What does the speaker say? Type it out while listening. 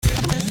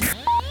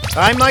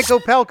I'm Mike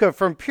Opelka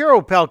from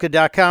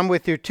PureOpelka.com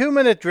with your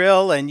 2-minute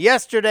drill. And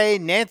yesterday,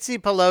 Nancy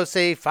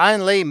Pelosi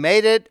finally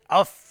made it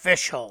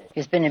official.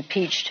 He's been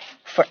impeached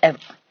forever.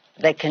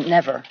 They can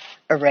never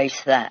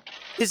erase that.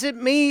 Is it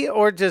me,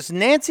 or does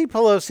Nancy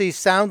Pelosi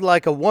sound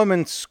like a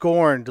woman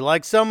scorned,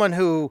 like someone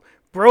who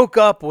broke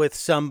up with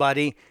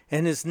somebody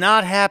and is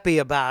not happy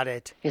about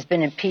it? He's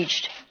been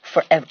impeached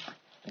forever.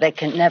 They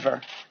can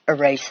never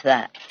erase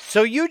that.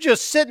 So you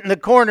just sit in the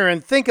corner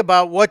and think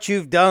about what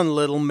you've done,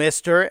 little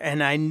mister,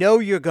 and I know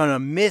you're going to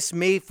miss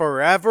me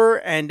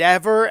forever and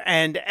ever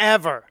and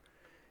ever.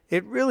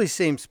 It really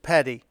seems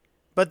petty.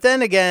 But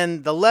then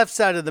again, the left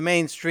side of the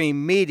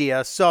mainstream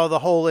media saw the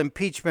whole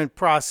impeachment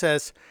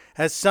process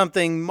as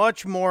something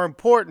much more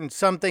important,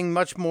 something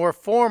much more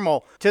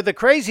formal. To the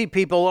crazy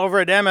people over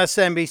at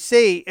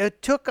MSNBC,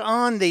 it took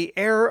on the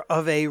air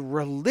of a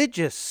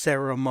religious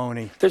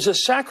ceremony. There's a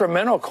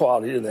sacramental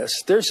quality to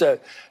this. There's a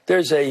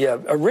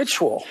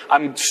ritual.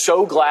 I'm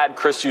so glad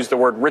Chris used the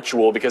word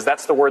ritual, because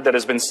that's the word that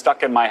has been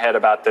stuck in my head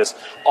about this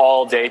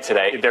all day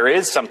today. There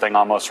is something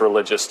almost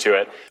religious to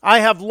it. I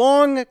have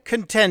long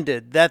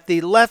contended that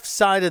the left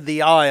side of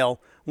the aisle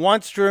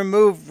wants to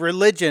remove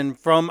religion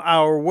from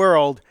our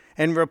world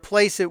and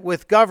replace it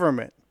with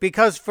government.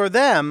 Because for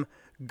them,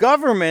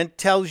 government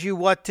tells you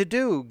what to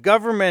do.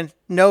 Government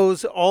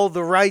knows all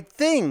the right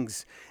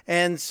things.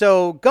 And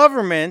so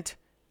government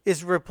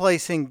is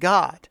replacing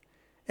God.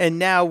 And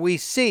now we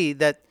see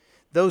that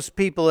those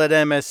people at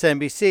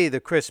MSNBC, the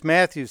Chris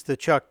Matthews, the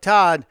Chuck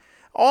Todd,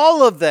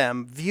 all of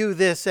them view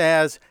this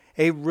as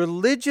a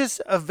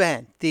religious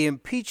event. The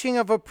impeaching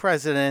of a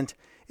president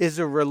is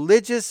a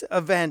religious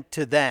event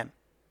to them.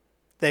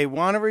 They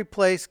want to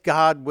replace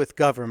God with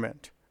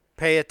government.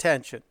 Pay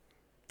attention.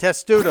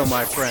 Testudo,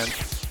 my friends.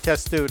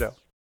 Testudo.